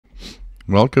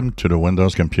Welcome to the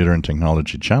Windows Computer and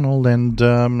Technology channel. And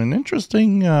an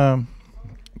interesting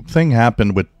thing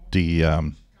happened with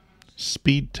the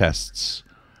speed tests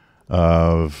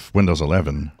of Windows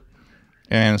 11.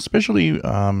 And especially,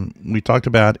 we talked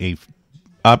about a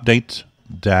update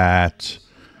that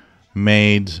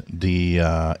made the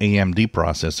AMD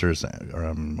processors,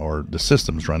 or the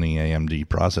systems running AMD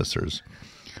processors,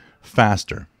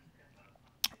 faster.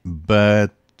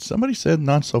 But somebody said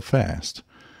not so fast.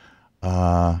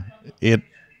 It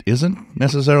isn't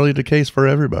necessarily the case for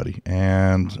everybody.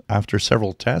 And after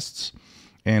several tests,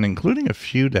 and including a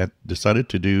few that decided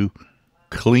to do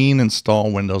clean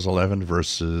install Windows 11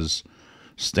 versus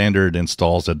standard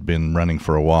installs that had been running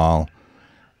for a while,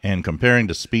 and comparing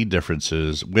the speed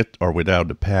differences with or without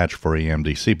the patch for AMD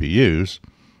CPUs,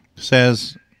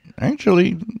 says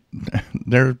actually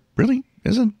there really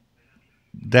isn't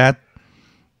that,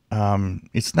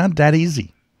 it's not that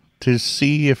easy to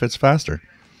see if it's faster.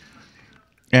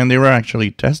 And they were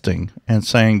actually testing and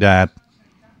saying that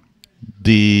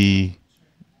the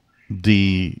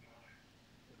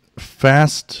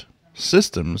fast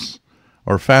systems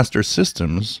or faster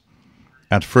systems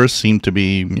at first seemed to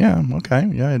be,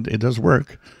 it does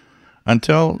work,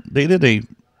 until they did a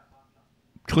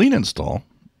clean install,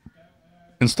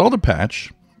 installed a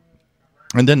patch,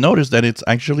 and then noticed that its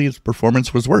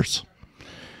performance was worse.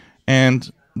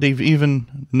 And they've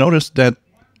even noticed that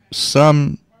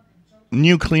some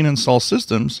new clean install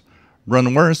systems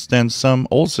run worse than some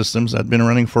old systems that had been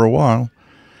running for a while.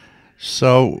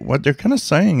 So what they're kind of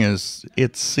saying is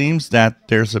it seems that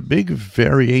there's a big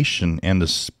variation in the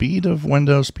speed of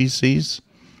Windows PCs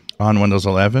on Windows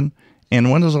 11,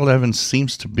 and Windows 11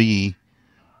 seems to be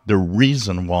the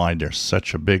reason why there's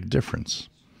such a big difference.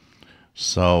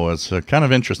 So it's kind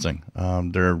of interesting.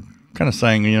 They're kind of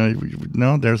saying,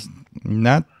 no, there's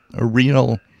not a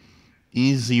real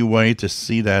easy way to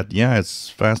see that, it's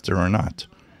faster or not.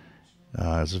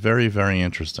 It's very, very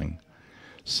interesting.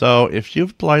 So if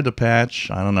you've applied the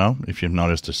patch, I don't know if you've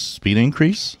noticed a speed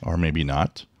increase or maybe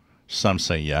not. Some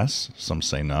say yes, some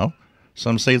say no,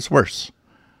 some say it's worse.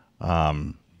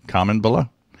 Comment below.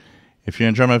 If you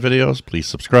enjoy my videos, please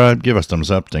subscribe, give us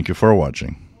thumbs up. Thank you for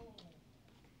watching.